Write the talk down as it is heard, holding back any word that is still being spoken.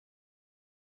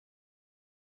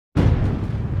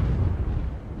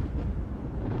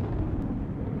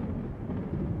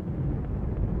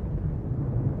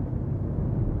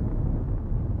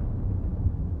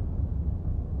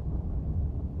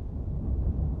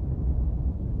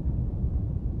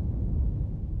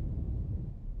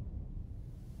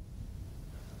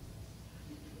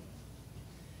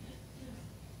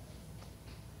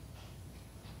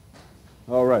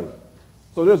All right.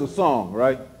 So there's a song,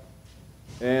 right?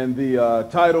 And the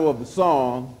title of the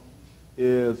song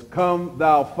is "Come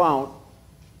Thou Fount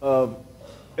of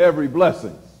Every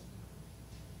Blessing."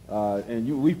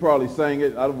 We probably sang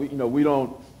it. We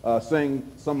don't sing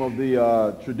some of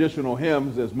the traditional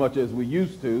hymns as much as we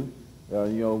used to.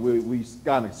 We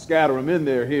kind of scatter them in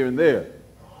there here and there.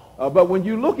 But when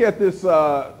you look at this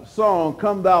song,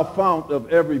 "Come Thou Fount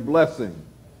of Every Blessing,"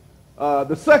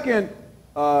 the second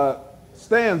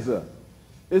stanza,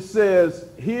 it says,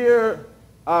 "Here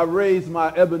I raise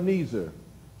my Ebenezer,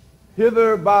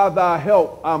 hither by thy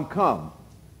help I'm come,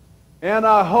 and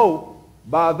I hope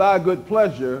by thy good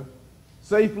pleasure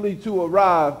safely to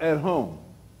arrive at home.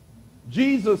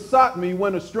 Jesus sought me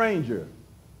when a stranger,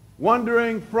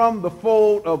 wandering from the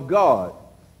fold of God.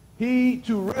 He,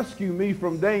 to rescue me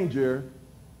from danger,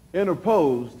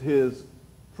 interposed his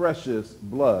precious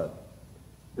blood."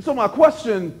 So my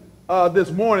question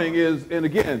this morning is, and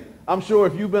again, I'm sure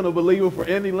if you've been a believer for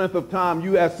any length of time,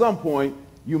 you at some point,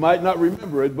 you might not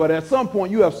remember it, but at some point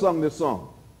you have sung this song.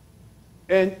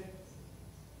 And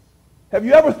have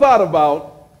you ever thought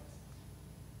about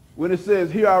when it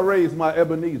says, "Here I raise my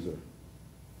Ebenezer"?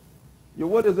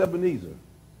 What is Ebenezer?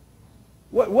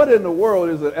 What in the world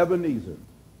is an Ebenezer?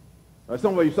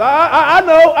 Some of you say, I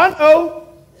know.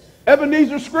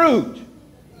 Ebenezer Scrooge.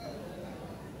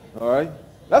 All right.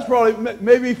 That's probably,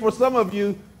 maybe for some of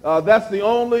you, that's the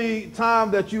only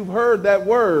time that you've heard that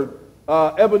word,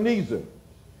 Ebenezer.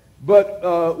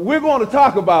 But we're going to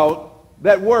talk about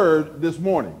that word this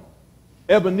morning,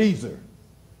 Ebenezer.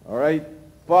 All right.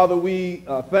 Father, we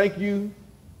thank you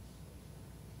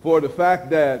for the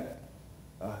fact that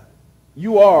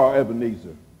you are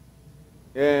Ebenezer.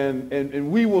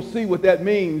 And we will see what that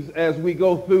means as we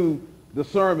go through the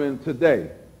sermon today.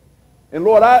 And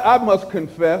Lord, I must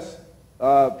confess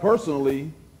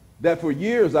personally that for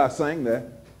years I sang that,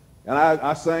 and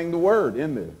I sang the word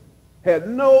in there. Had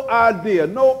no idea,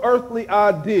 no earthly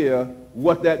idea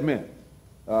what that meant,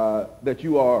 that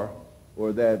you are,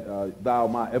 or that thou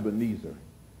my Ebenezer.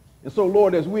 And so,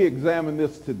 Lord, as we examine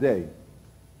this today,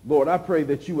 Lord, I pray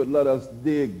that you would let us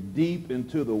dig deep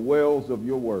into the wells of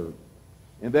your word.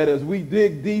 And that as we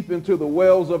dig deep into the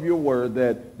wells of your word,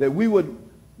 that we would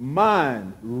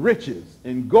mine riches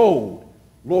and gold,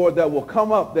 Lord, that will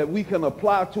come up, that we can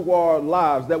apply to our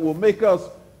lives, that will make us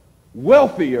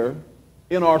wealthier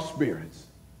in our spirits.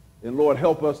 And Lord,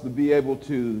 help us to be able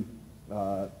to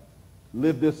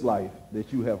live this life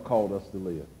that you have called us to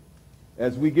live.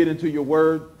 As we get into your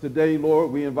word today,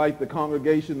 Lord, we invite the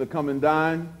congregation to come and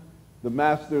dine. The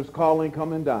master's calling,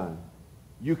 come and dine.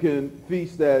 You can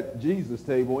feast at Jesus'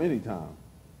 table anytime.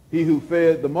 He who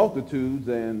fed the multitudes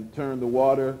and turned the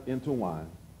water into wine.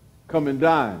 Come and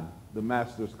dine. The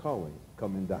master's calling.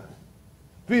 Come and dine.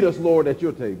 Feed us, Lord, at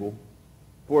your table.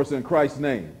 For it's in Christ's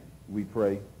name we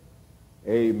pray.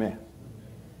 Amen.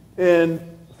 In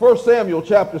 1 Samuel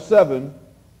chapter 7,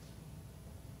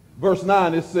 verse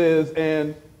 9, it says,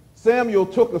 "And Samuel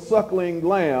took a suckling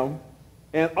lamb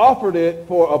and offered it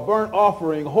for a burnt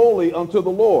offering wholly unto the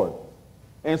Lord.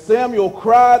 And Samuel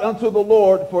cried unto the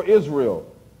Lord for Israel,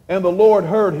 and the Lord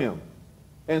heard him.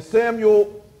 And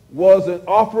Samuel was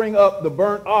offering up the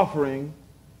burnt offering.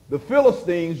 The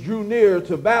Philistines drew near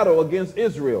to battle against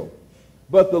Israel.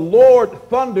 But the Lord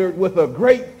thundered with a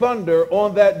great thunder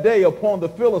on that day upon the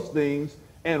Philistines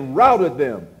and routed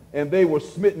them, and they were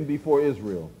smitten before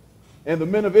Israel. And the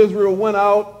men of Israel went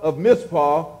out of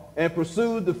Mizpah and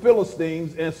pursued the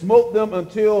Philistines and smote them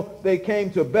until they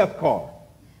came to Bethkar.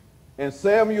 And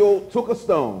Samuel took a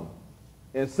stone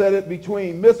and set it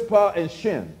between Mizpah and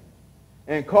Shin,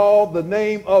 and called the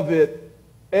name of it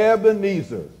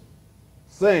Ebenezer,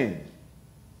 saying,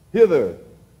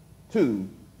 Hitherto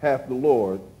hath the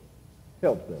Lord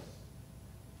helped us."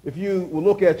 If you will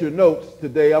look at your notes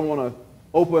today, I want to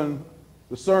open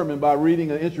the sermon by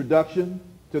reading an introduction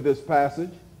to this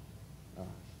passage.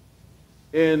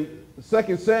 In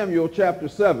 2 Samuel chapter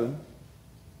 7,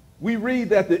 we read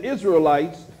that the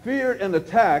Israelites feared an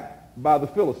attack by the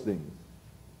Philistines.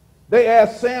 They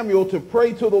asked Samuel to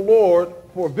pray to the Lord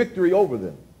for victory over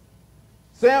them.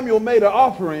 Samuel made an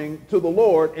offering to the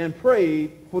Lord and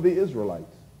prayed for the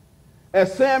Israelites.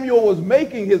 As Samuel was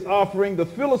making his offering, the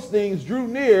Philistines drew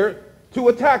near to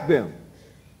attack them.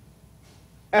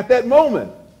 At that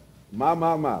moment,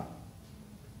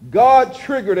 God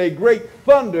triggered a great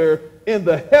thunder in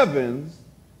the heavens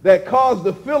that caused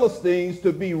the Philistines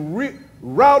to be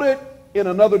routed in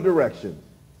another direction.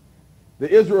 The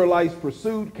Israelites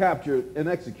pursued, captured, and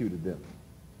executed them.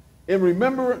 In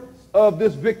remembrance of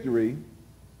this victory,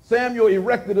 Samuel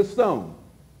erected a stone.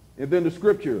 And then the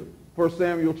scripture, 1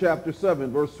 Samuel chapter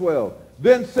 7, verse 12.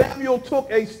 Then Samuel took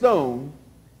a stone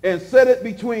and set it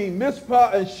between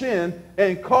Mizpah and Shin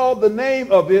and called the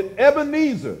name of it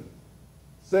Ebenezer,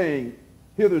 saying,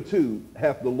 hitherto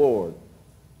hath the Lord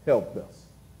helped us.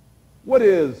 What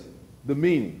is the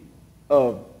meaning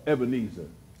of Ebenezer?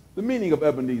 The meaning of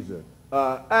Ebenezer.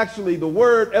 Actually, the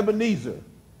word Ebenezer,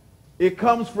 it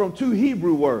comes from two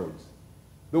Hebrew words.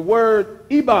 The word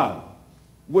Eben,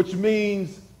 which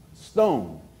means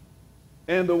stone,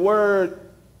 and the word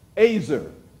Azer,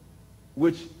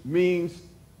 which means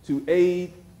to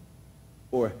aid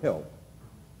or help.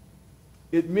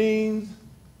 It means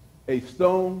a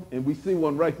stone, and we see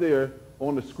one right there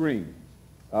on the screen,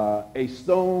 a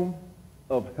stone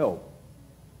of help.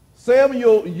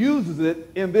 Samuel uses it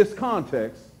in this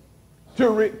context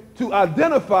to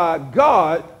identify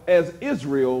God as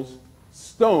Israel's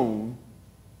stone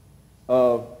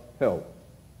of help.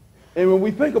 And when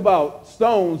we think about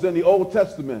stones in the Old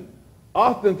Testament,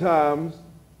 oftentimes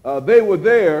they were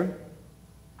there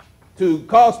to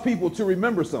cause people to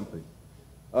remember something.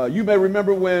 You may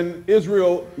remember when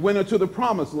Israel went into the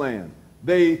Promised Land.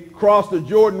 They crossed the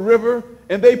Jordan River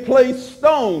and they placed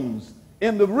stones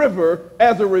in the river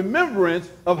as a remembrance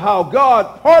of how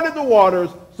God parted the waters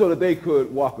so that they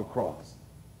could walk across.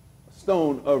 A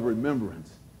stone of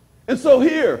remembrance. And so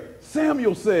here,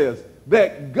 Samuel says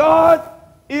that God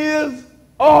is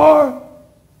our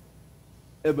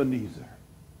Ebenezer.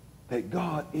 That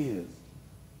God is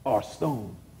our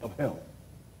stone of help.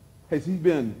 Has he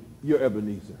been your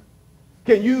Ebenezer?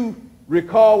 Can you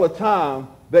recall a time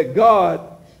that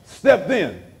God stepped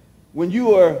in when you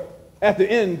were at the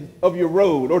end of your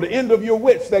road or the end of your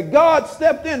wits, that God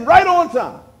stepped in right on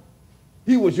time?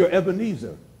 He was your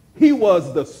Ebenezer. He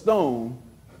was the stone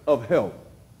of help.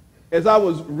 As I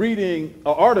was reading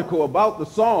an article about the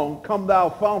song, Come Thou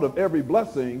Fount of Every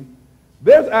Blessing,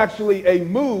 there's actually a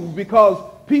move because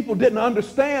people didn't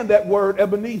understand that word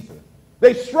Ebenezer.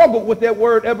 They struggled with that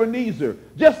word Ebenezer.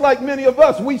 Just like many of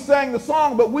us, we sang the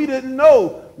song, but we didn't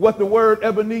know what the word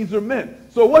Ebenezer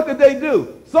meant. So what did they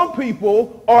do? Some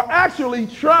people are actually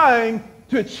trying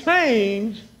to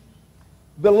change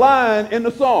the line in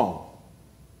the song.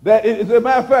 That, as a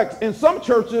matter of fact, in some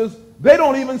churches, they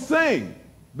don't even sing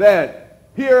that,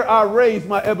 here I raise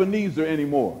my Ebenezer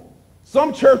anymore.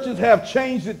 Some churches have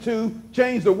changed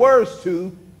the words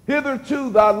to,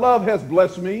 hitherto thy love has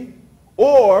blessed me,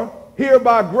 or here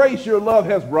by grace your love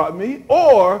has brought me,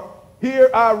 or here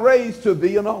I raise to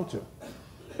thee an altar.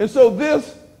 And so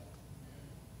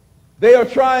they are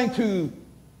trying to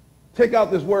take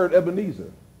out this word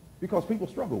Ebenezer because people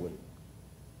struggle with it.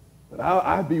 But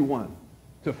I'd be one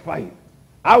to fight.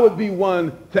 I would be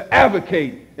one to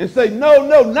advocate and say, no,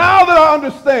 now that I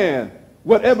understand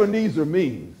what Ebenezer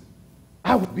means,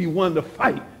 I would be one to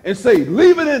fight and say,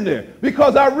 leave it in there,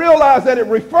 because I realize that it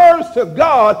refers to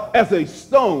God as a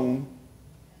stone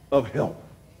of help.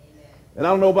 And I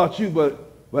don't know about you,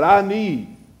 but I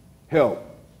need help.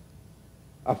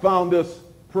 I found this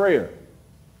prayer,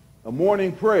 a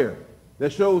morning prayer,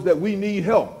 that shows that we need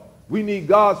help. We need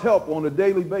God's help on a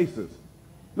daily basis.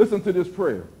 Listen to this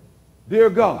prayer. Dear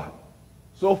God,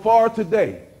 so far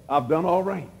today, I've done all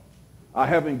right. I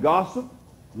haven't gossiped,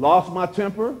 lost my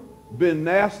temper, been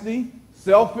nasty,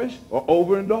 selfish, or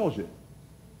overindulgent.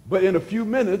 But in a few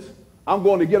minutes, I'm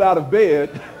going to get out of bed.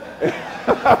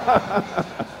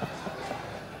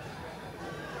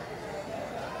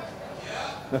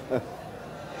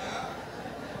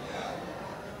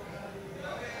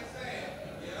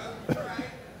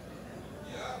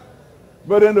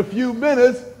 But in a few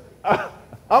minutes,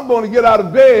 I'm going to get out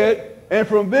of bed, and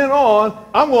from then on,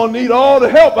 I'm going to need all the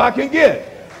help I can get.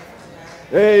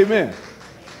 Amen.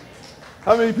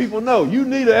 How many people know you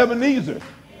need an Ebenezer?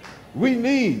 We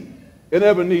need an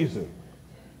Ebenezer.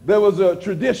 There was a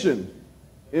tradition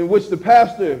in which the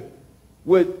pastor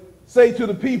would say to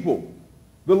the people,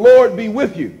 the Lord be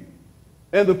with you.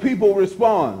 And the people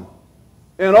respond,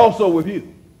 and also with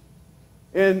you.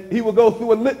 And he would go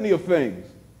through a litany of things.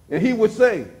 And he would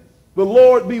say, the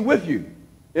Lord be with you.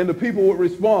 And the people would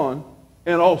respond,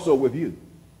 and also with you.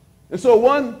 And so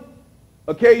one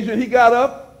occasion he got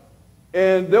up,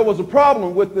 and there was a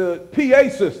problem with the PA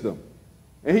system.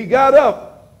 And he got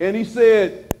up, and he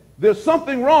said, there's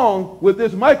something wrong with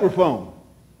this microphone.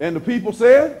 And the people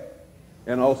said,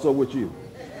 and also with you.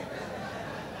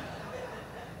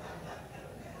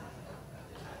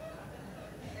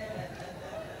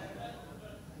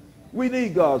 We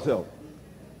need God's help.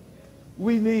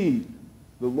 We need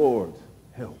the Lord's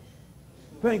help.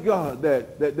 Thank God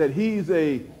that he's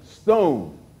a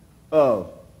stone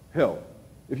of help.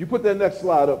 If you put that next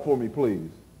slide up for me, please.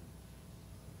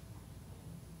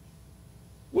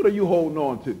 What are you holding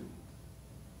on to?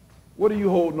 What are you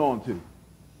holding on to?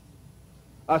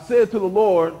 I said to the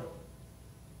Lord,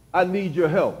 I need your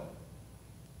help.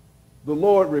 The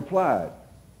Lord replied,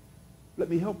 let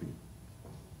me help you.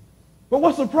 But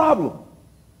what's the problem?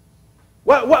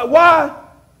 Why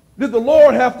did the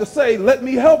Lord have to say, let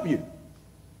me help you?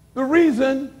 The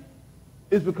reason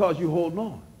is because you're holding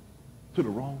on to the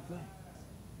wrong thing.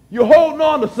 You're holding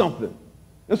on to something.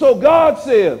 And so God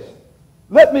says,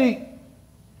 let me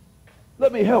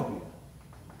help you.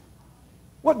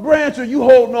 What branch are you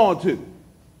holding on to?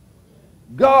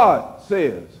 God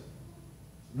says,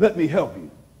 let me help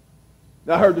you.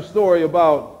 Now, I heard the story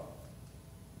about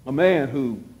a man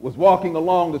who was walking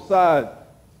along the side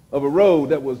of a road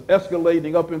that was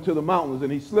escalating up into the mountains,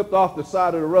 and he slipped off the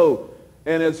side of the road.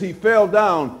 And as he fell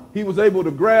down, he was able to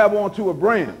grab onto a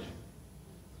branch.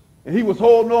 And he was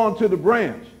holding on to the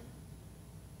branch.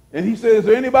 And he said, is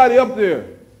there anybody up there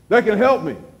that can help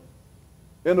me?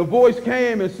 And the voice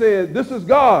came and said, this is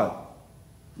God.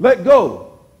 Let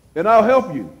go, and I'll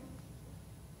help you.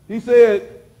 He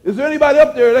said, is there anybody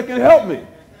up there that can help me?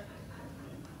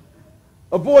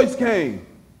 A voice came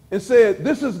and said,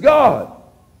 this is God.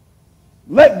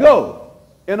 Let go,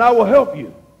 and I will help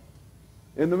you.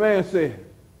 And the man said,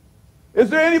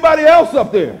 is there anybody else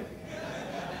up there?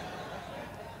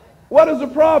 What is the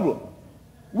problem?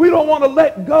 We don't want to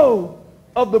let go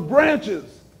of the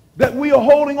branches that we are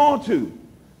holding on to.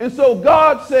 And so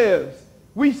God says,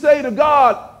 we say to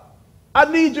God,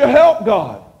 I need your help,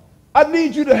 God. I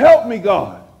need you to help me,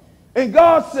 God. And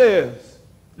God says,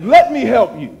 let me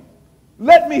help you.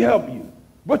 Let me help you.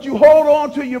 But you hold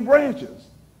on to your branches.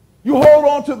 You hold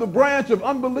on to the branch of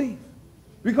unbelief.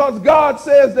 Because God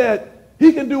says that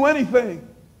he can do anything.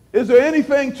 Is there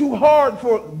anything too hard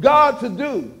for God to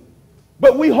do?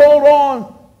 But we hold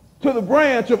on to the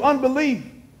branch of unbelief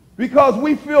because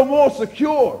we feel more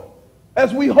secure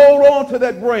as we hold on to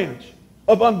that branch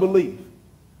of unbelief.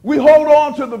 We hold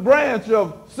on to the branch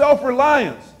of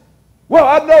self-reliance. Well,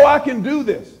 I know I can do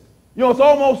this. You know, it's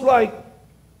almost like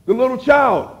the little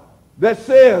child that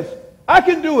says, I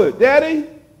can do it, Daddy.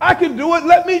 I can do it.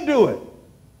 Let me do it.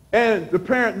 And the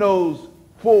parent knows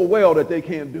full well that they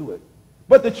can't do it.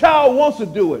 But the child wants to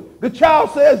do it. The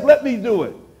child says, let me do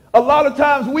it. A lot of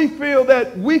times we feel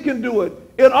that we can do it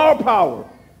in our power.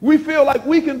 We feel like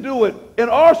we can do it in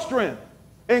our strength.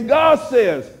 And God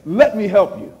says, let me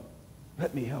help you.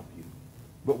 Let me help you.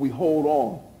 But we hold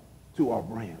on to our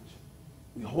branch.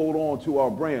 We hold on to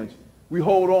our branch. We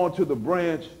hold on to the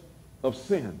branch of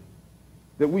sin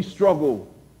that we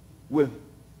struggle with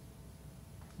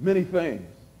many things.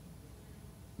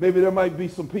 Maybe there might be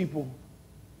some people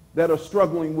that are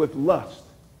struggling with lust.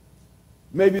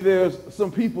 Maybe there's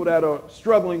some people that are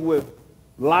struggling with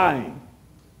lying.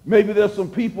 Maybe there's some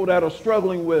people that are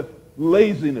struggling with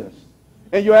laziness.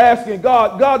 And you're asking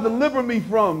God, God, deliver me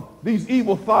from these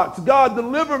evil thoughts. God,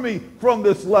 deliver me from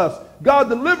this lust. God,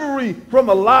 deliver me from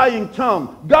a lying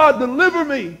tongue. God, deliver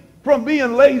me from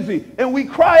being lazy. And we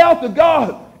cry out to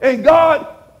God, and God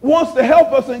wants to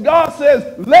help us. And God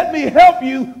says, let me help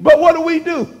you. But what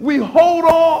do? We hold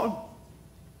on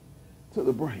to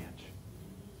the branch.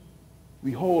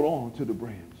 We hold on to the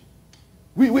branch.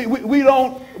 We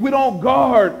don't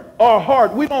guard our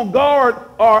heart. We don't guard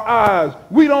our eyes.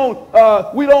 We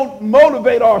don't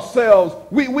motivate ourselves.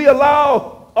 We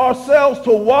allow ourselves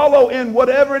to wallow in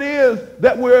whatever it is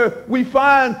that we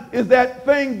find is that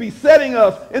thing besetting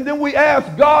us. And then we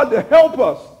ask God to help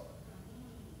us.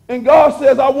 And God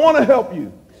says, I want to help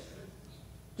you.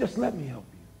 Just let me help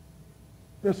you.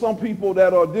 There's some people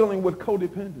that are dealing with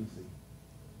codependency.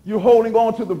 You're holding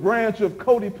on to the branch of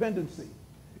codependency.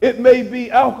 It may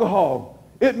be alcohol.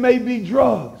 It may be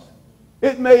drugs.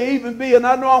 It may even be, and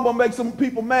I know I'm going to make some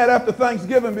people mad after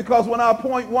Thanksgiving because when I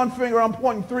point one finger, I'm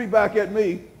pointing three back at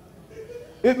me.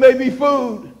 It may be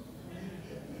food.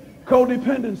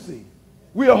 Codependency.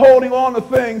 We are holding on to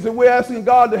things and we're asking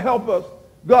God to help us.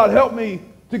 God, help me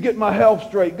to get my health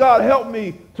straight. God, help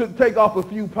me to take off a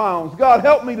few pounds. God,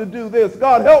 help me to do this.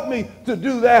 God, help me to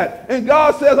do that. And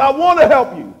God says, I want to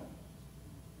help you.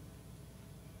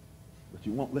 But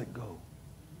you won't let go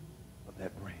of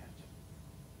that branch.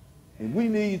 And we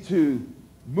need to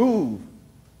move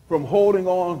from holding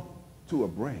on to a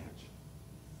branch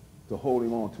to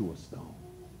holding on to a stone.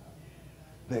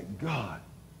 That God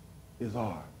is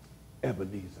our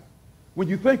Ebenezer. When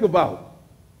you think about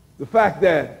the fact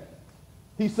that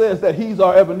he says that he's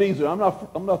our Ebenezer, I'm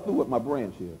not through with my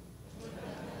branch here.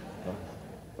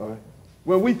 All right.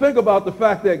 When we think about the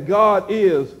fact that God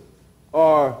is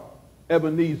our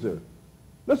Ebenezer,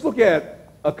 let's look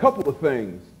at a couple of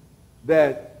things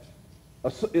that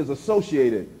is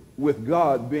associated with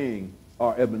God being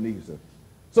our Ebenezer.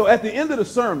 So at the end of the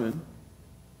sermon,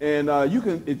 and I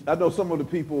know some of the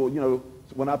people,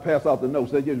 when I pass out the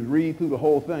notes, they just read through the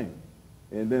whole thing.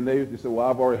 And then they say, well,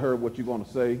 I've already heard what you're going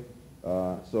to say.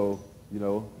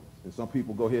 And some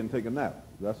people go ahead and take a nap.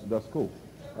 That's cool.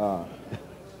 All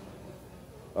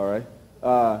right.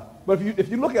 But if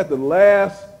you look at the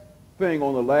last thing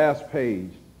on the last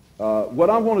page, what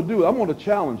I'm going to do, I'm going to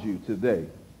challenge you today.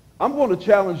 I'm going to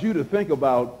challenge you to think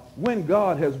about when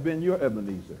God has been your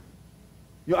Ebenezer.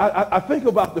 I think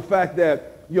about the fact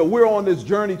that we're on this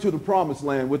journey to the promised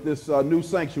land with this new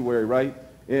sanctuary, right?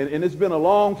 And it's been a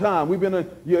long time. We've been,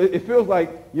 it feels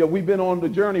like we've been on the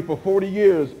journey for 40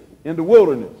 years in the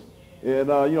wilderness. And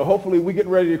hopefully we're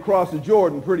getting ready to cross the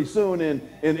Jordan pretty soon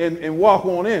and walk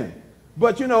on in.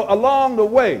 But along the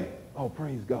way, oh,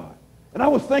 praise God. And I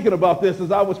was thinking about this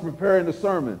as I was preparing the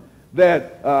sermon,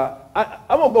 that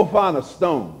I'm going to go find a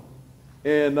stone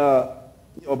and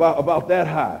about that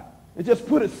high and just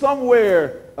put it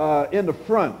somewhere in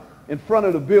front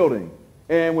of the building.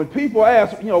 And when people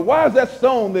ask, why is that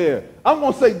stone there? I'm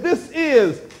going to say, this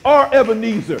is our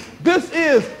Ebenezer. This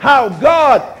is how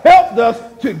God helped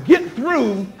us to get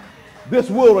through this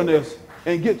wilderness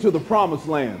and get to the promised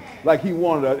land like he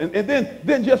wanted us. And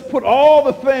then just put all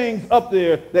the things up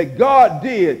there that God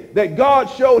did, that God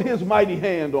showed his mighty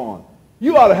hand on.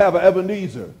 You ought to have an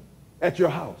Ebenezer at your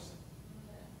house.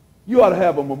 You ought to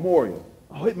have a memorial.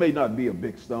 Oh, it may not be a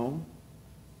big stone,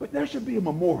 but there should be a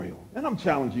memorial. And I'm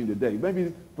challenging you today.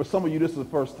 Maybe for some of you, this is the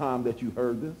first time that you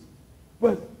heard this.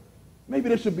 But maybe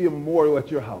there should be a memorial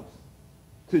at your house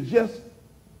to just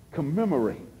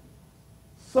commemorate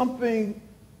something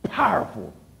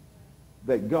powerful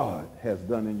that God has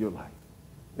done in your life.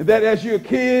 And that as your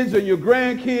kids and your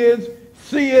grandkids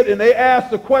see it and they ask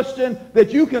the question,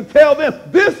 that you can tell them,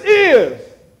 this is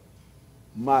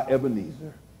my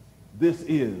Ebenezer. This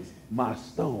is my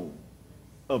stone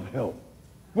of help.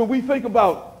 When we think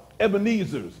about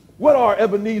Ebenezers, what are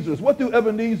Ebenezers? What do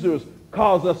Ebenezers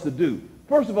cause us to do?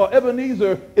 First of all,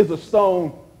 Ebenezer is a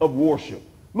stone of worship.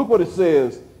 Look what it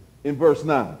says in verse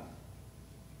 9.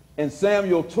 And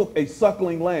Samuel took a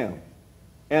suckling lamb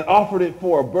and offered it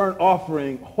for a burnt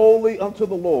offering holy unto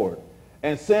the Lord.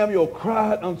 And Samuel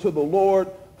cried unto the Lord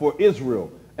for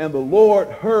Israel, and the Lord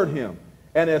heard him.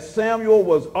 And as Samuel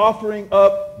was offering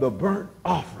up the burnt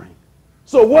offering.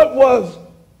 So what was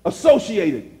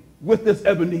associated with this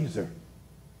Ebenezer?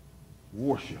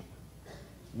 Worship.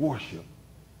 Worship.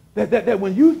 That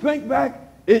when you think back,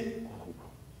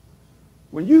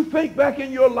 when you think back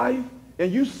in your life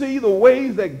and you see the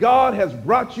ways that God has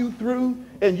brought you through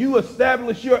and you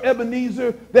establish your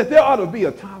Ebenezer, that there ought to be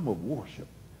a time of worship.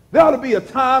 There ought to be a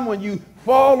time when you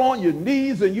fall on your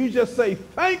knees and you just say,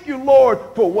 thank you, Lord,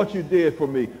 for what you did for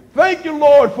me. Thank you,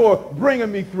 Lord, for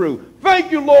bringing me through.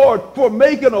 Thank you, Lord, for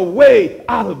making a way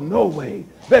out of no way.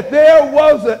 That there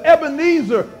was an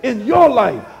Ebenezer in your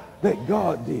life that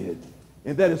God did.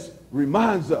 And that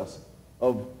reminds us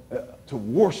of to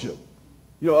worship.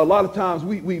 A lot of times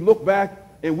we look back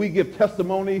and we give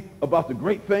testimony about the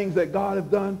great things that God has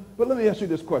done. But let me ask you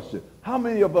this question. How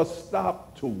many of us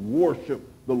stop to worship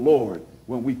the Lord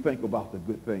when we think about the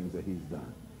good things that he's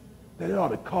done? That it ought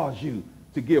to cause you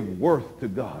to give worth to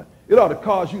God. It ought to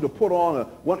cause you to put on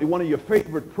one of your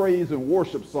favorite praise and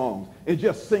worship songs and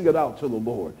just sing it out to the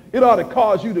Lord. It ought to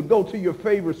cause you to go to your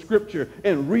favorite scripture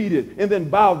and read it and then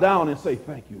bow down and say,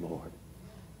 thank you, Lord.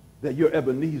 That your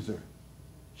Ebenezer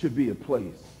should be a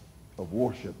place of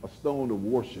worship, a stone of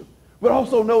worship. But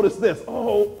also notice this.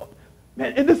 Oh,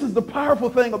 man, and this is the powerful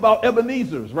thing about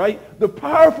Ebenezers, right? The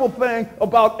powerful thing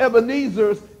about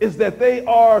Ebenezers is that they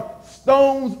are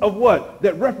stones of what?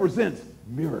 That represents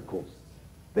miracles.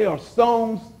 They are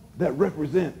stones that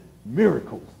represent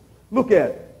miracles. Look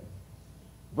at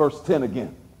verse 10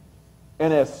 again.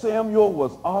 And as Samuel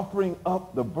was offering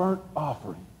up the burnt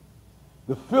offering,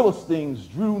 the Philistines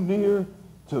drew near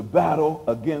to battle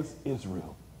against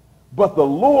Israel. But the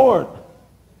Lord,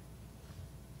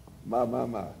 my.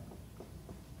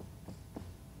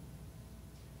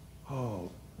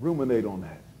 Oh, ruminate on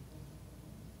that.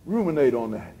 Ruminate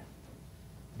on that.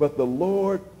 But the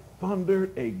Lord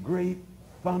thundered a great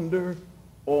thunder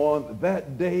on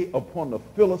that day upon the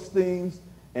Philistines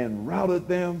and routed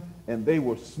them, and they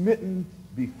were smitten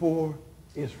before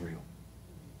Israel.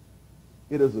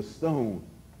 It is a stone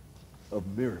of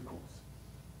miracles.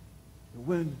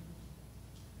 When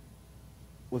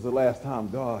was the last time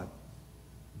God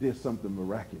did something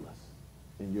miraculous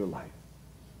in your life?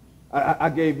 I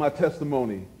gave my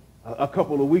testimony a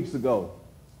couple of weeks ago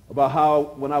about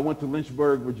how when I went to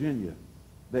Lynchburg, Virginia,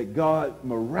 that God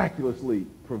miraculously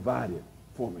provided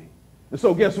for me. And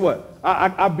so guess what?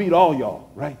 I beat all y'all,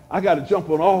 right? I got to jump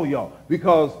on all y'all,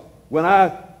 because when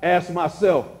I ask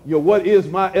myself, what is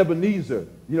my Ebenezer?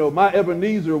 My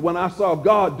Ebenezer, when I saw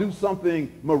God do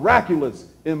something miraculous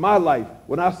in my life,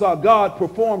 when I saw God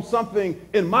perform something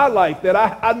in my life that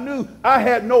I knew I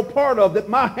had no part of, that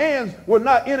my hands were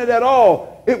not in it at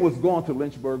all, it was going to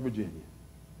Lynchburg, Virginia,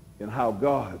 and how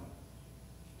God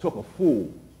took a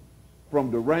fool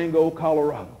from Durango,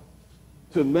 Colorado,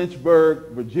 to Lynchburg,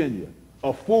 Virginia,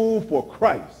 a fool for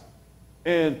Christ,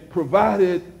 and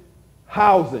provided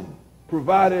housing,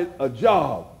 provided a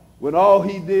job, when all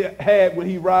he had when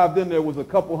he arrived in there was a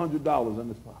couple $100 in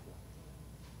his pocket.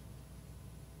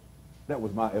 That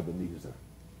was my Ebenezer.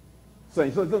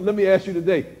 Saints, so let me ask you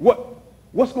today,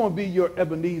 what's going to be your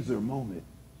Ebenezer moment?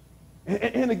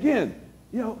 And again,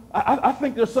 I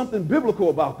think there's something biblical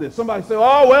about this. Somebody say,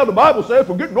 oh, well, the Bible says,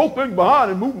 forget no thing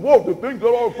behind and moving forward to things that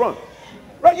are in front.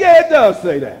 Right? Yeah, it does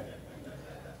say that.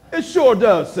 It sure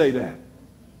does say that.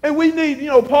 And we need,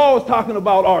 Paul is talking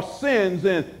about our sins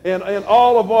and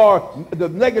all of the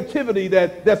negativity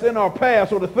that's in our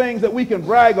past, or the things that we can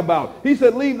brag about. He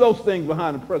said, leave those things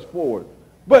behind and press forward.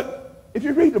 But if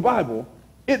you read the Bible,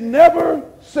 it never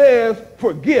says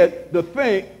forget the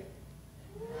thing.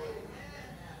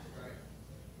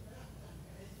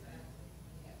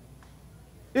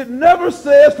 It never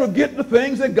says forget the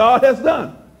things that God has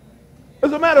done.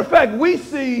 As a matter of fact, we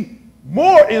see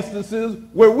more instances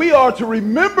where we are to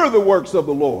remember the works of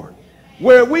the Lord,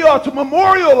 where we are to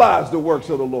memorialize the works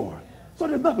of the Lord. So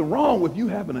there's nothing wrong with you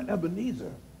having an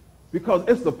Ebenezer, because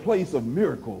it's the place of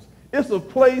miracles. It's a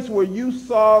place where you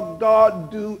saw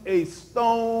God do a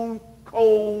stone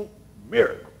cold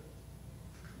miracle,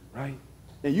 right?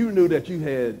 And you knew that you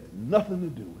had nothing to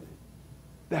do with it.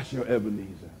 That's your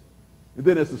Ebenezer. And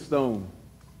then it's a stone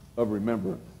of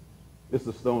remembrance. It's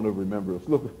a stone of remembrance.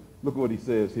 Look what he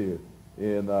says here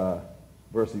in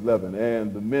verse 11.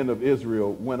 And the men of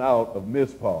Israel went out of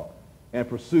Mizpah and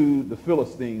pursued the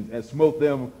Philistines and smote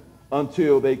them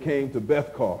until they came to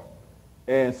Bethkar.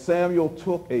 And Samuel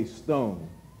took a stone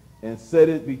and set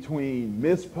it between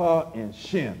Mizpah and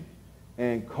Shem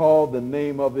and called the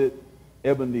name of it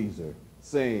Ebenezer,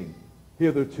 saying,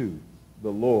 hitherto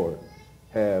the Lord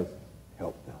has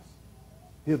helped us.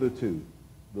 Hitherto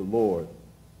the Lord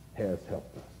has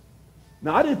helped us.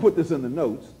 Now, I didn't put this in the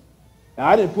notes, and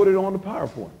I didn't put it on the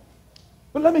PowerPoint.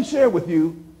 But let me share with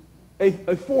you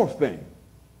a fourth thing.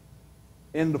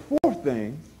 And the fourth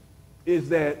thing is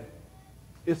that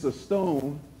it's a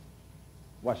stone,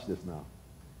 watch this now,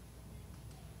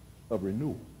 of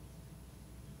renewal.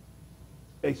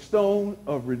 A stone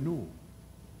of renewal.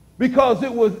 Because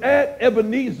it was at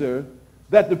Ebenezer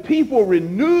that the people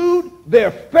renewed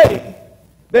their faith,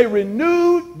 they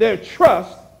renewed their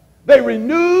trust, they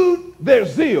renewed their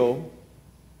zeal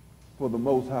for the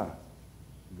Most High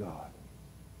God.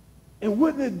 And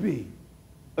wouldn't it be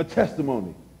a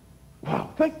testimony?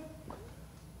 Wow.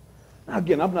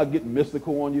 Again, I'm not getting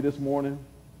mystical on you this morning.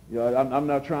 I'm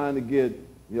not trying to get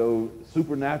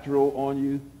supernatural on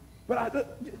you.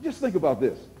 But just think about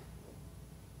this.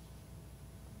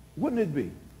 Wouldn't it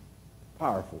be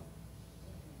powerful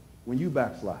when you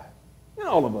backslide? And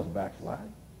all of us backslide.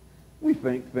 We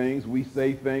think things, we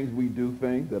say things, we do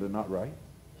things that are not right.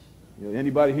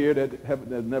 Anybody here that has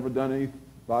never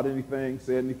thought anything,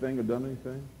 said anything, or done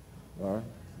anything? All right.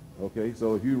 Okay,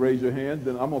 so if you raise your hand,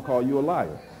 then I'm going to call you a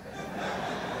liar.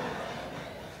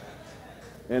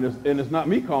 And it's not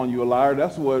me calling you a liar.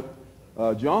 That's what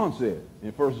John said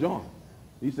in 1 John.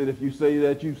 He said, if you say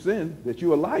that you've sinned, that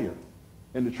you're a liar,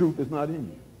 and the truth is not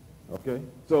in you. Okay?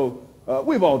 So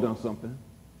we've all done something.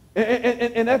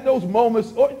 And at those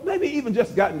moments, or maybe even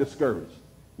just gotten discouraged.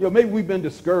 Maybe we've been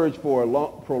discouraged for a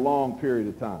prolonged period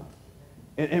of time.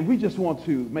 And we just want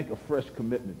to make a fresh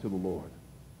commitment to the Lord.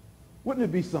 Wouldn't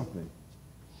it be something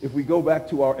if we go back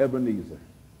to our Ebenezer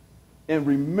and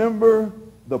remember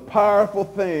the powerful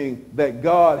thing that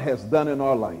God has done in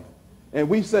our life? And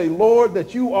we say, Lord,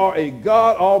 that you are a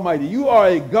God Almighty. You are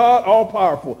a God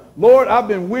all-powerful. Lord, I've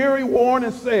been weary, worn,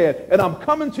 and sad, and I'm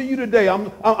coming to you today.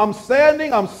 I'm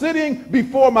sitting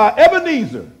before my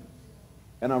Ebenezer,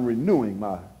 and I'm renewing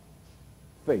my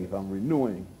faith. I'm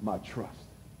renewing my trust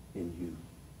in you.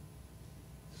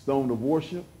 Stone of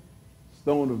worship,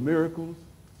 stone of miracles,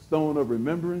 stone of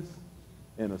remembrance,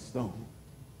 and a stone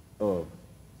of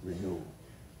renewal.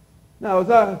 Now, as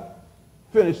I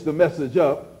finish the message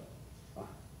up, I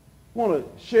want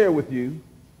to share with you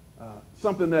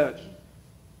something that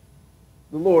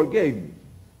the Lord gave me.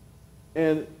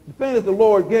 And the thing that the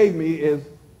Lord gave me is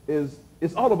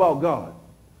it's all about God.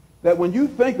 That when you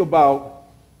think about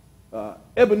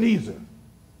Ebenezer,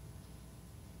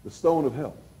 the stone of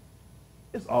help.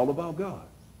 It's all about God.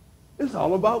 It's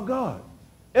all about God.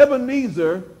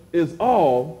 Ebenezer is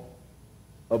all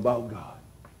about God.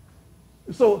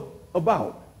 So,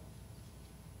 about.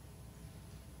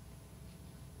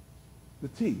 The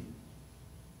T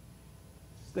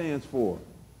stands for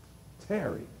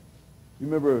tarry. You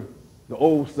remember the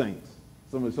old saints.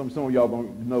 Some of y'all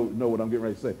don't know what I'm getting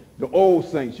ready to say. The old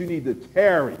saints, you need to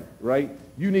tarry, right?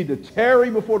 You need to tarry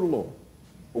before the Lord.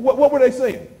 What were they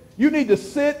saying? You need to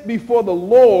sit before the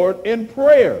Lord in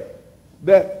prayer.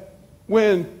 That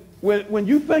when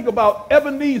you think about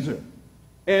Ebenezer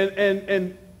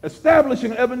and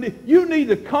establishing Ebenezer, you need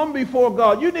to come before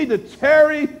God. You need to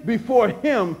tarry before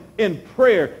him in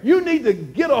prayer. You need to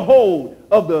get a hold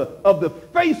of the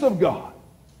face of God.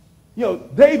 You know,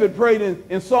 David prayed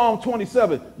in Psalm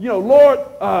 27, you know, Lord,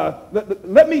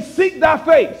 let me seek thy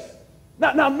face.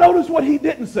 Now notice what he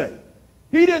didn't say.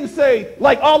 He didn't say,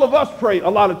 like all of us pray a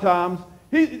lot of times,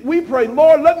 we pray,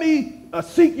 Lord, let me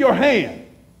seek your hand,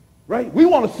 right? We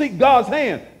want to seek God's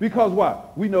hand because why?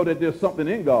 We know that there's something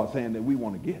in God's hand that we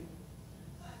want to get.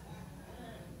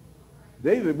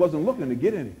 David wasn't looking to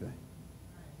get anything.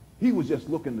 He was just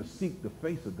looking to seek the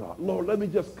face of God. Lord, let me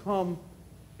just come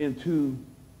into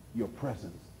your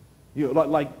presence. You know,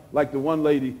 like the one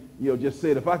lady, you know, just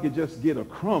said, if I could just get a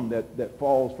crumb that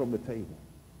falls from the table.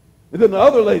 And then the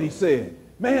other lady said,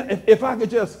 man, if I could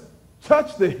just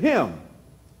touch the hem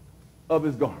of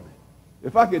his garment.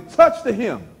 If I could touch the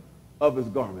hem of his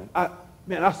garment.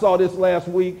 I saw this last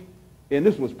week, and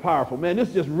this was powerful. Man,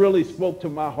 this just really spoke to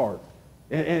my heart.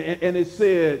 And it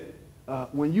said,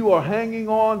 when you are hanging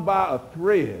on by a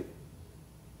thread,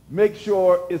 make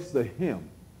sure it's the hem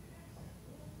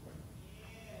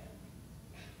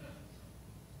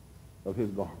of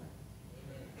his garment.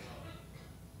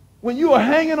 When you are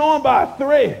hanging on by a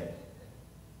thread,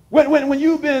 when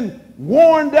you've been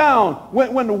worn down,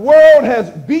 when the world has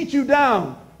beat you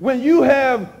down, when you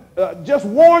have just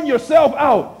worn yourself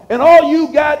out, and all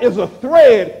you got is a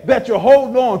thread that you're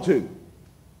holding on to,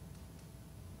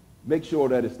 make sure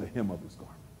that it's the hem of his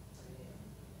garment.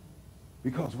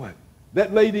 Because what?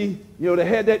 That lady, you know, that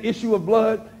had that issue of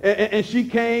blood, and she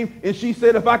came and she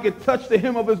said, if I could touch the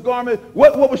hem of his garment,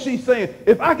 what was she saying?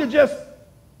 If I could just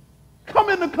come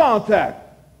into contact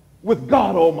with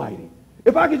God Almighty,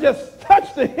 if I could just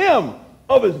touch the hem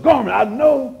of his garment, I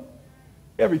know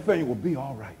everything will be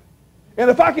all right. And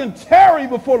if I can tarry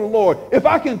before the Lord, if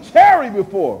I can tarry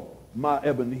before my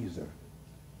Ebenezer,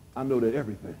 I know that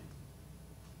everything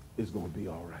is going to be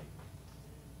all right.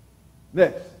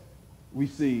 Next, we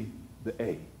see the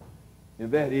A,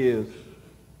 and that is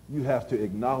you have to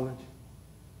acknowledge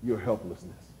your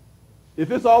helplessness.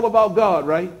 If it's all about God,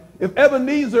 right? If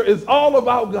Ebenezer is all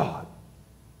about God,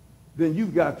 then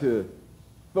you've got to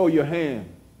throw your hand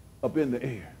up in the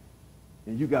air,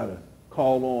 and you got to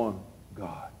call on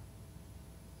God.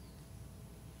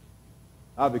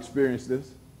 I've experienced this,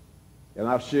 and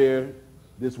I've shared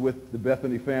this with the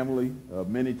Bethany family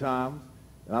many times.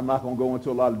 And I'm not going to go into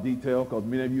a lot of detail because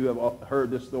many of you have heard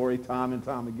this story time and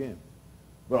time again.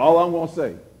 But all I'm going to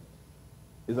say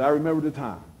is I remember the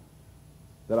time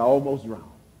that I almost drowned,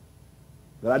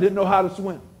 that I didn't know how to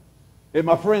swim. And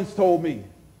my friends told me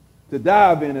to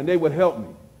dive in and they would help me.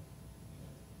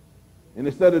 And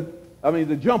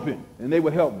to jump in and they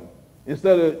would help me.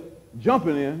 Instead of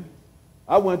jumping in,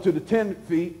 I went to the 10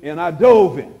 feet and I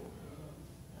dove in.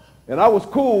 And I was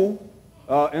cool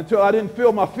until I didn't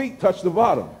feel my feet touch the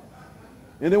bottom.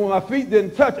 And then when my feet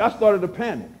didn't touch, I started to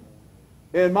panic.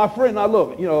 And my friend, now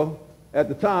look, you know, at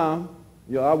the time,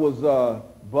 you know, I was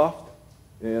buffed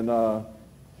and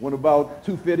went about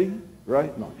 250,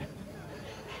 right? No.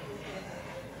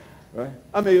 Right?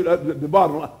 I mean, the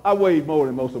bottom line, I weighed more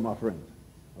than most of my friends.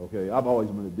 Okay, I've always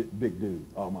been a big dude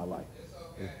all my life.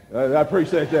 I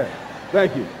appreciate that.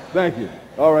 Thank you.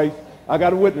 All right, I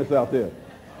got a witness out there.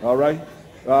 All right.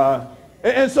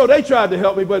 And so they tried to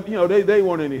help me, but, you know, they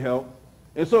weren't any help.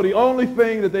 And so the only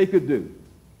thing that they could do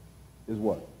is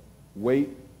what? Wait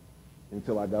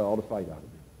until I got all the fight out of me.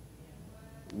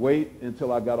 Wait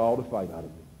until I got all the fight out of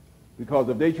me. Because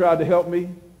if they tried to help me,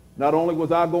 not only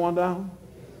was I going down,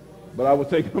 but I was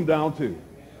taking them down too.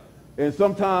 And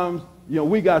sometimes, you know,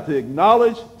 we got to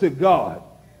acknowledge to God,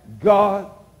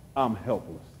 God, I'm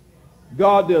helpless.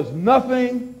 God, there's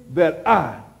nothing that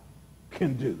I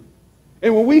can do.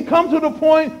 And when we come to the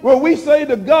point where we say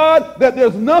to God that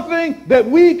there's nothing that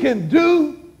we can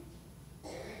do,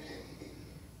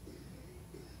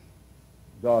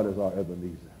 God is our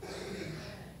Ebenezer.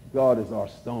 God is our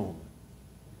stone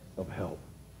of help.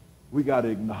 We got to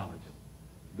acknowledge,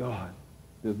 God,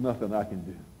 there's nothing I can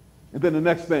do. And then the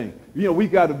next thing, you know, we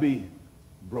got to be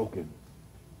broken.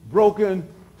 Broken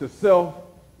to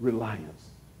self-reliance.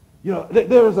 You know,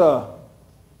 there's a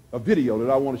video that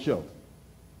I want to show.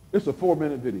 It's a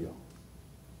 4-minute video.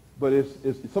 But it's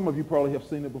some of you probably have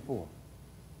seen it before.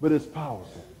 But it's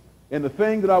powerful. And the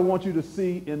thing that I want you to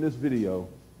see in this video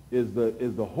is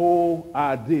the whole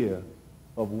idea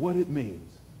of what it means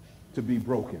to be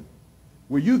broken.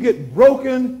 Where you get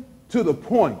broken to the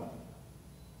point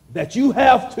that you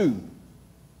have to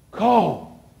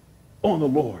call on the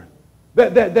Lord.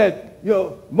 That you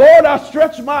know, Lord, I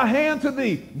stretch my hand to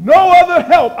thee. No other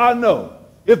help I know.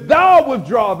 If thou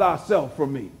withdraw thyself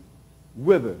from me,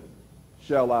 whither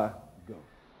shall I go?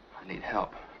 I need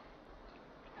help.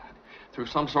 Through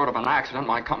some sort of an accident,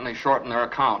 my company shortened their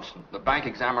accounts. The bank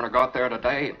examiner got there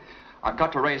today. I've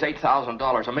got to raise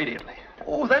 $8,000 immediately.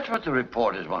 Oh, that's what the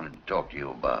reporters wanted to talk to you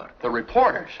about. The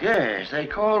reporters? Yes, they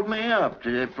called me up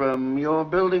from your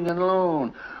building and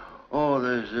loan. Oh,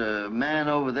 there's a man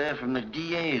over there from the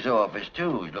DA's office,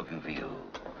 too, who's looking for you.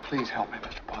 Please help me,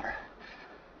 Mr. Potter.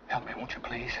 Help me, won't you,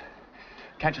 please?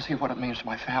 Can't you see what it means to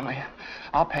my family?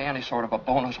 I'll pay any sort of a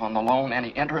bonus on the loan, any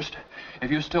interest. If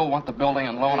you still want the building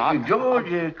and loan, George,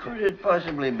 could it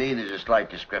possibly be there's a slight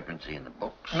discrepancy in the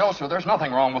books? No, sir, there's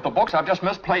nothing wrong with the books. I've just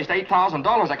misplaced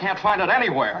 $8,000. I can't find it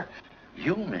anywhere.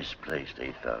 You misplaced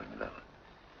 $8,000?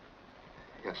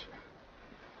 Yes, sir.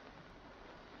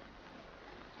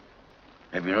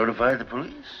 Have you notified the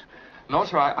police? No,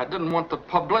 sir, I didn't want the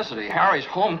publicity. Harry's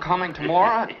homecoming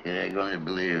tomorrow. You're going to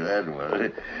believe that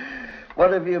one.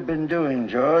 What have you been doing,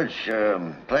 George?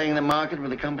 Playing the market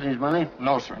with the company's money?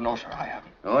 No, sir, I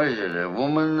haven't. Oh, is it a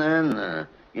woman, then?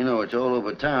 You know, it's all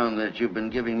over town that you've been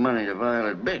giving money to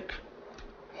Violet Bick.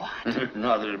 What?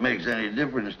 Not that it makes any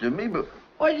difference to me, but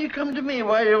why do you come to me?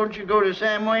 Why don't you go to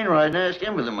Sam Wainwright and ask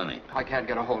him for the money? I can't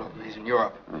get a hold of him. He's in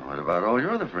Europe. Well, what about all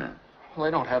your other friends? Well,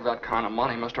 they don't have that kind of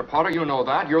money, Mr. Potter. You know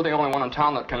that. You're the only one in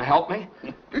town that can help me.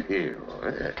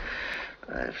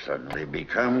 I've suddenly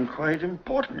become quite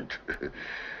important.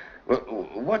 Well,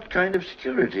 what kind of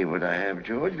security would I have,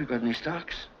 George? You got any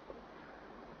stocks?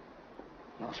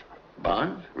 No, sir.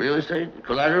 Bonds? Real estate?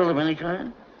 Collateral of any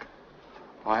kind?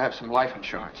 I have some life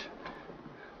insurance.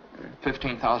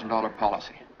 $15,000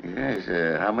 policy. Yes,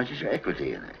 how much is your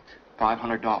equity in it?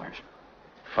 $500.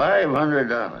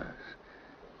 $500.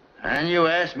 And you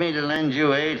asked me to lend you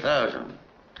 $8,000.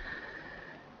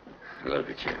 Look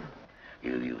at you.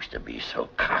 You used to be so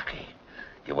cocky.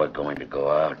 You were going to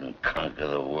go out and conquer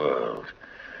the world.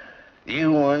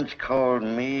 You once called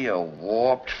me a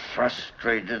warped,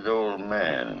 frustrated old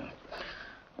man.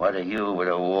 What are you with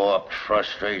a warped,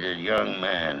 frustrated young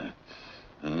man?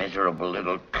 A miserable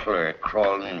little clerk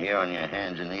crawling in here on your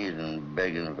hands and knees and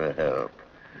begging for help.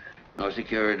 No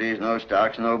securities, no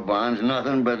stocks, no bonds,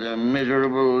 nothing but a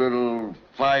miserable little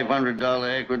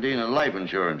 $500 equity and a life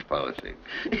insurance policy.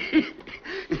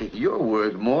 You're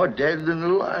worth more dead than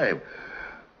alive.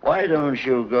 Why don't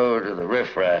you go to the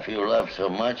riffraff you love so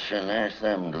much and ask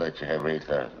them to let you have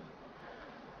 $8,000?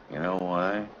 You know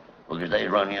why? Because they'd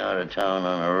run you out of town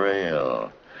on a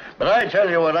rail. But I tell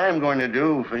you what I'm going to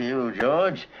do for you,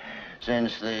 George.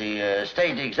 Since the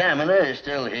state examiner is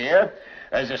still here,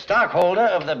 as a stockholder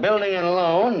of the building and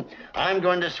loan, I'm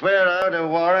going to swear out a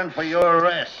warrant for your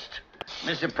arrest.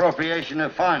 Misappropriation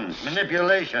of funds,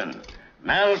 manipulation,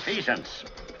 malfeasance.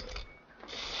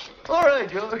 All right,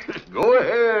 George, go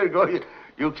ahead. Go.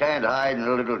 You can't hide in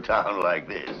a little town like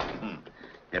this.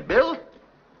 Bill,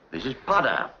 this is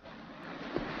Potter.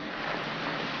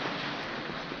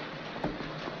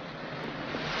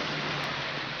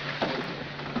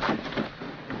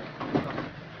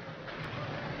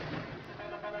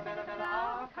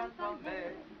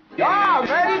 Ah,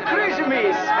 Merry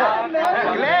Christmas!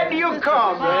 Glad you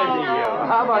come.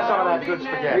 How about some of that good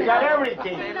spaghetti? We got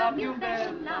everything.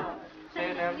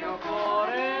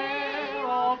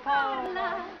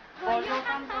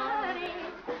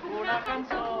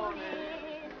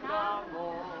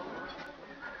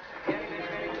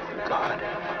 God.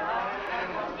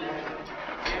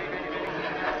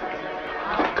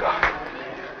 Oh, God.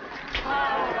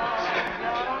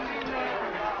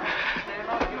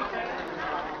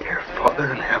 Dear Father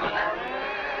in heaven,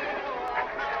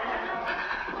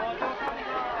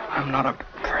 I'm not a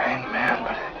praying man,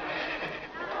 but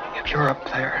if you're up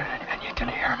there and you can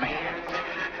hear me,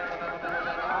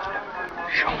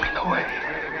 show me the way.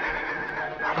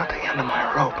 I'm at the end of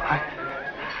my rope.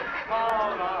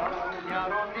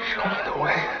 Show me the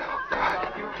way, oh God.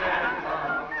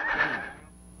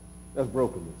 That's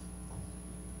brokenness.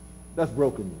 That's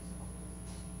brokenness.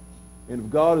 And if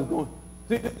God is going...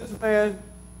 See, this man,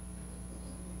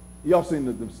 y'all seen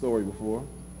the story before.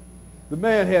 The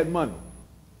man had money.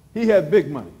 He had big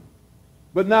money.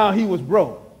 But now he was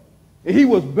broke. And he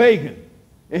was begging.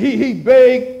 And he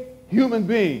begged human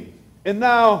beings. And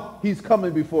now he's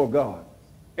coming before God.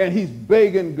 And he's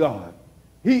begging God.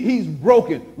 He's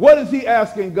broken. What is he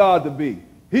asking God to be?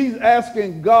 He's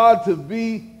asking God to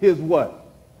be his what?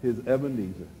 His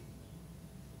Ebenezer.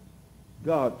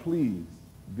 God, please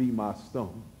be my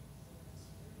stone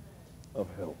of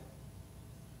help.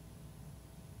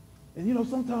 And you know,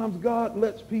 sometimes God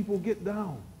lets people get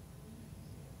down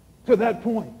to that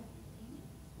point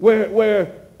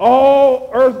where all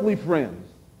earthly friends,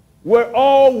 where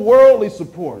all worldly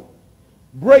support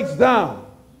breaks down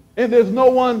and there's no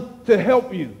one to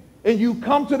help you. And you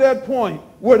come to that point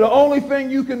where the only thing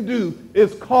you can do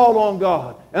is call on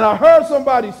God. And I heard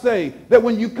somebody say that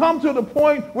when you come to the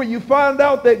point where you find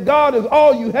out that God is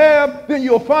all you have, then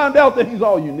you'll find out that he's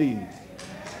all you need.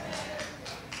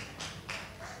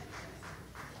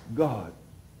 God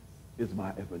is my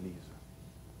Ebenezer.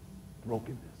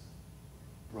 Brokenness.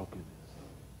 Brokenness.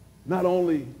 Not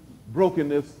only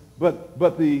brokenness, but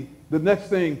the next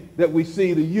thing that we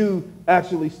see, the U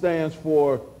actually stands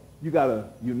for you got to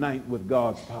unite with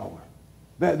God's power.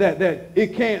 That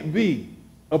it can't be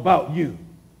about you.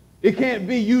 It can't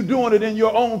be you doing it in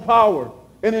your own power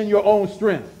and in your own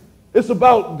strength. It's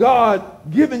about God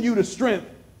giving you the strength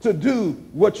to do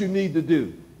what you need to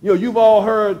do. You know, you've all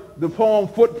heard the poem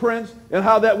Footprints, and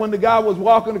how that when the guy was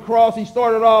walking across, he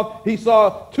started off, he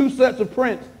saw two sets of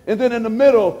prints, and then in the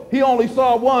middle, he only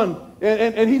saw one.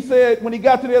 And he said, when he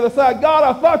got to the other side, God,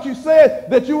 I thought you said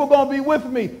that you were going to be with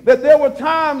me, that there were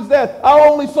times that I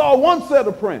only saw one set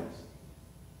of prints.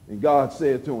 And God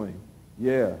said to him,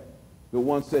 yeah, the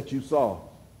one set you saw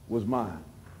was mine,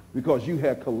 because you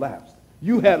had collapsed.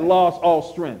 You had lost all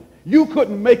strength. You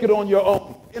couldn't make it on your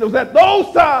own. It was at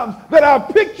those times that I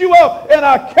picked you up and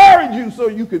I carried you so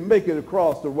you could make it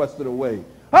across the rest of the way.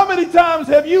 How many times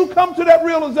have you come to that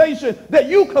realization that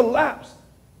you collapsed,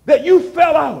 that you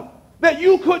fell out, that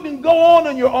you couldn't go on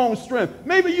in your own strength?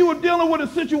 Maybe you were dealing with a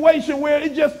situation where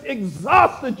it just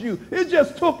exhausted you. It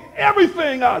just took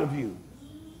everything out of you.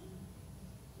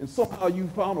 And somehow you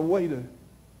found a way to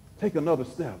take another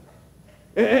step.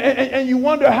 And you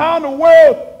wonder, how in the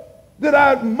world did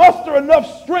I muster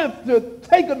enough strength to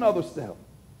take another step?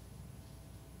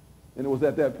 And it was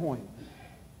at that point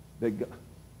that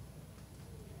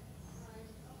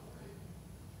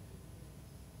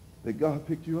God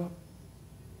picked you up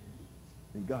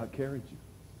and God carried you.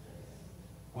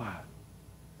 Why?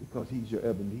 Because he's your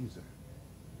Ebenezer.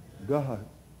 God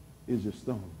is your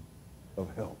stone of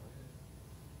help.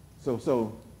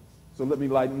 So let me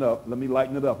lighten up. Let me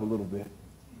lighten it up a little bit.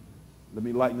 Let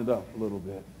me lighten it up a little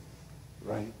bit.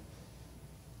 Right?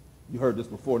 You heard this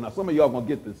before. Now, some of y'all going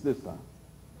to get this time.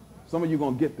 Some of you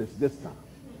going to get this time.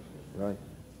 Right?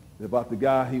 About the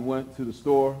guy, he went to the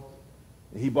store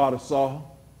and he bought a saw,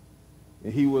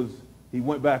 and he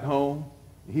went back home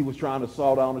and he was trying to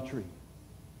saw down a tree.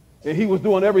 And he was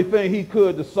doing everything he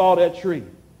could to saw that tree.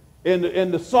 And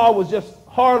the saw was just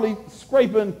hardly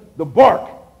scraping the bark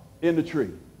in the tree.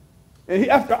 And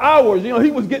after hours, he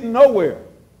was getting nowhere.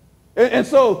 And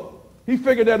so he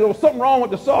figured that there was something wrong with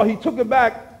the saw. He took it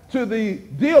back to the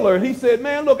dealer and he said,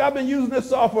 man, look, I've been using this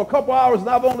saw for a couple hours and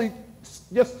I've only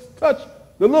just touched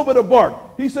the little bit of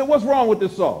bark. He said, what's wrong with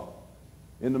this saw?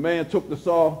 And the man took the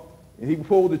saw and he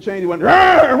pulled the chain. He went,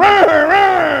 rawr, rawr,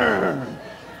 rawr.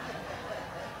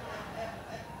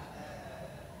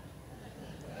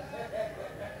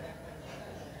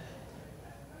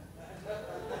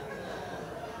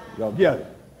 Y'all get it?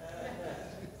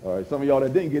 All right, some of y'all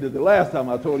that didn't get it the last time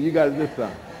I told you got it this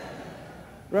time.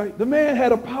 Right? The man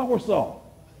had a power saw.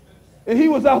 And he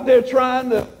was out there trying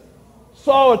to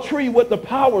saw a tree with the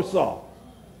power saw.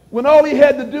 When all he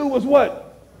had to do was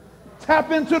what? Tap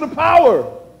into the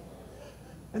power.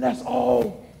 And that's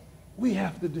all we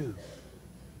have to do.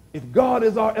 If God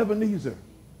is our Ebenezer,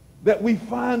 that we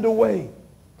find a way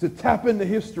to tap into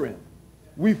his strength.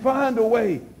 We find a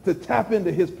way to tap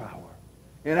into his power.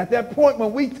 And at that point,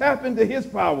 when we tap into his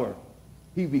power,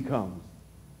 he becomes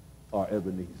our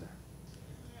Ebenezer.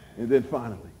 And then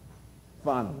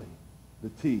finally, the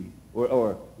T,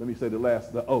 or let me say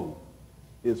the O,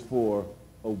 is for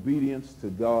obedience to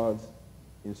God's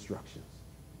instructions.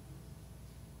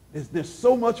 There's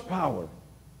so much power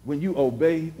when you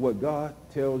obey what God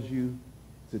tells you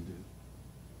to do.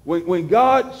 When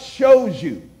God shows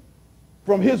you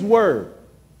from his word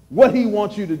what he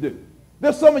wants you to do.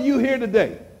 There's some of you here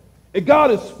today, and God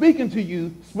is speaking to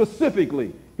you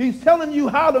specifically. He's telling you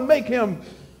how to make him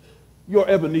your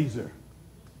Ebenezer,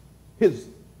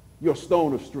 your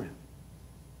stone of strength.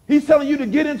 He's telling you to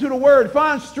get into the word,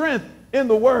 find strength in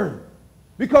the word.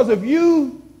 Because if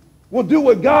you will do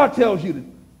what God tells you to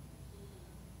do,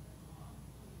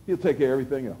 he'll take care of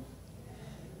everything else.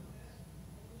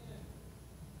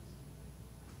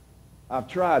 I've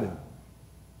tried him,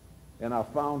 and I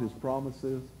found his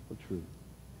promises are true.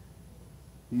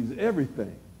 He's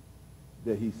everything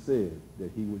that he said that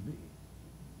he would be.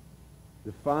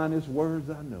 The finest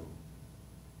words I know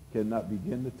cannot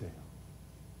begin to tell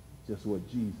just what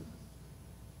Jesus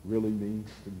really means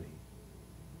to me.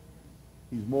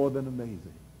 He's more than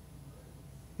amazing.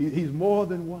 He's more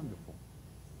than wonderful.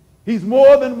 He's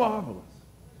more than marvelous.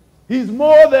 He's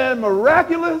more than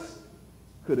miraculous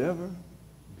could ever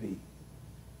be.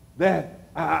 That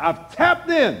I've tapped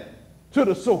in to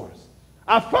the source.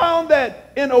 I found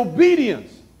that in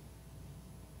obedience,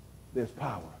 there's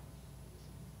power.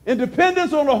 In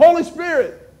dependence on the Holy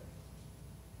Spirit,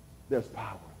 there's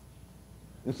power.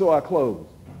 And so I close.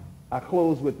 I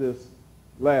close with this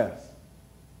last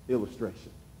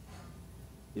illustration.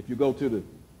 If you go to the,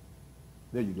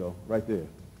 there you go, right there.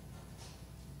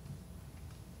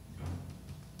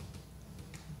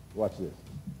 Watch this.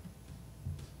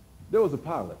 There was a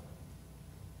pilot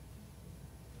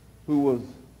who was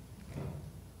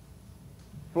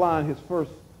flying his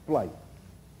first flight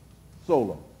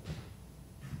solo.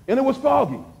 And it was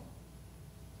foggy.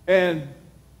 And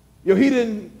he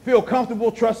didn't feel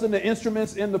comfortable trusting the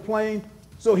instruments in the plane.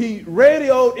 So he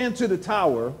radioed into the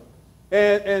tower,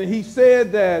 and he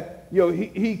said that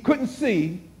he couldn't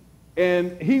see,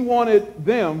 and he wanted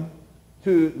them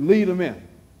to lead him in.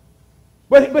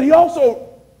 But he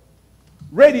also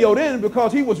radioed in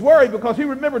because he was worried, because he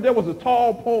remembered there was a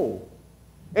tall pole.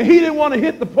 And he didn't want to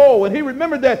hit the pole, and he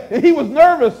remembered that, and he was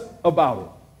nervous about it.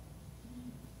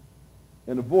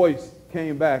 And the voice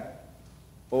came back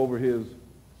over his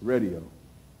radio,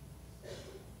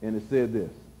 and it said this: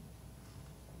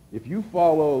 if you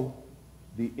follow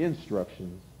the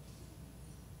instructions,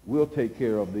 we'll take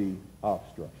care of the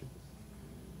obstructions.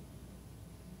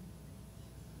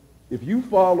 If you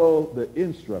follow the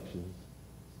instructions,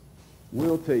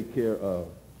 we'll take care of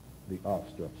the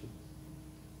obstructions.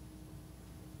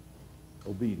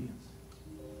 Obedience.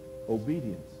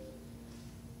 Obedience.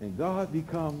 And God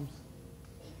becomes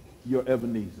your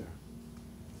Ebenezer.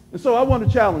 And so I want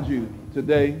to challenge you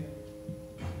today,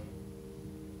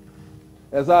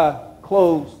 as I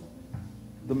close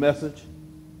the message,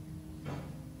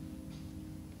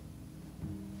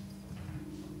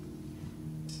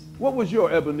 what was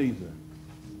your Ebenezer?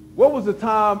 What was the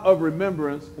time of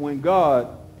remembrance when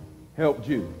God helped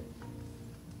you?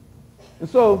 And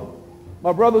so,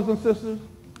 my brothers and sisters,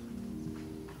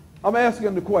 I'm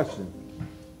asking the question: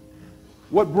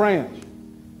 what branch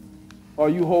are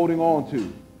you holding on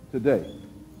to today?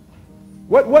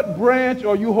 What branch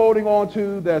are you holding on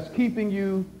to that's keeping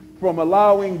you from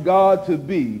allowing God to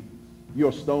be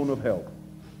your stone of help?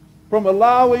 From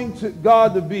allowing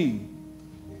God to be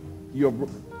your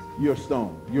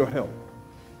stone, your help,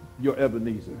 your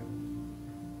Ebenezer.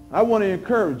 I want to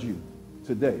encourage you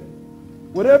today.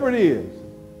 Whatever it is,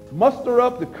 muster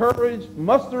up the courage,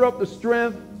 muster up the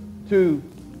strength to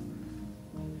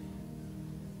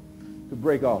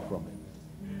break off from it.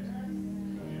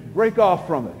 Break off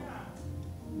from it.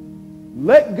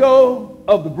 Let go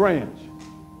of the branch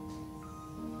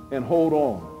and hold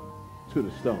on to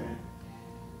the stone.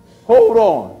 Hold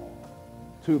on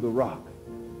to the rock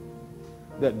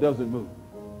that doesn't move.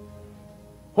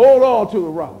 Hold on to the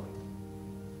rock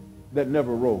that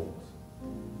never rolls.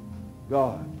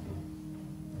 God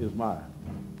is my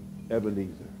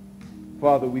Ebenezer.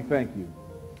 Father, we thank you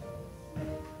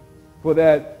for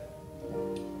that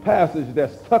passage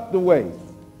that's tucked away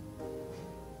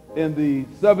in the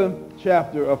 7th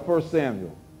chapter of 1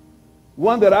 Samuel.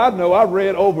 One that I know I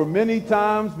read over many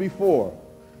times before,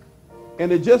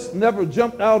 and it just never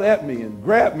jumped out at me and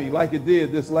grabbed me like it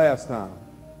did this last time.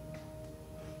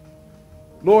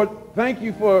 Lord, thank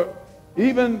you for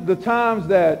even the times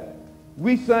that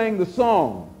we sang the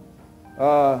song,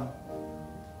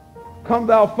 Come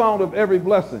Thou Fount of Every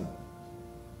Blessing,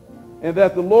 and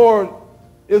that the Lord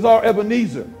is our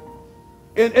Ebenezer,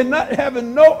 and not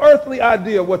having no earthly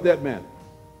idea what that meant.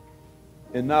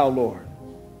 And now, Lord,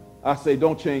 I say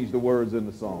don't change the words in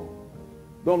the song.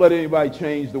 Don't let anybody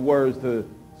change the words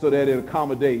so that it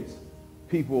accommodates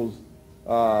people's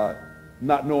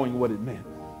not knowing what it meant.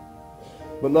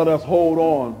 But let us hold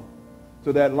on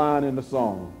to that line in the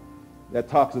song that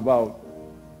talks about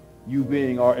you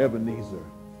being our Ebenezer,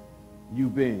 you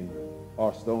being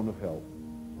our stone of help.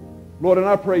 Lord, and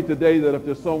I pray today that if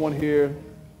there's someone here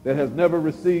that has never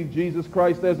received Jesus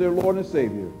Christ as their Lord and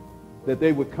Savior, that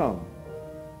they would come,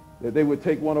 that they would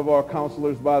take one of our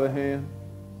counselors by the hand,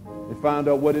 and find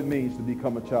out what it means to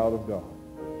become a child of God.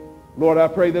 Lord, I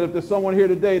pray that if there's someone here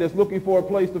today that's looking for a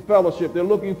place to fellowship, they're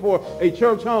looking for a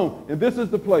church home, and this is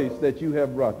the place that you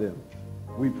have brought them,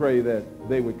 we pray that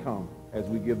they would come as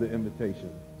we give the invitation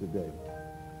today.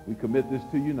 We commit this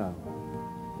to you now.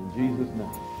 In Jesus' name,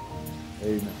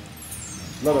 amen.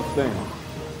 Let us stand.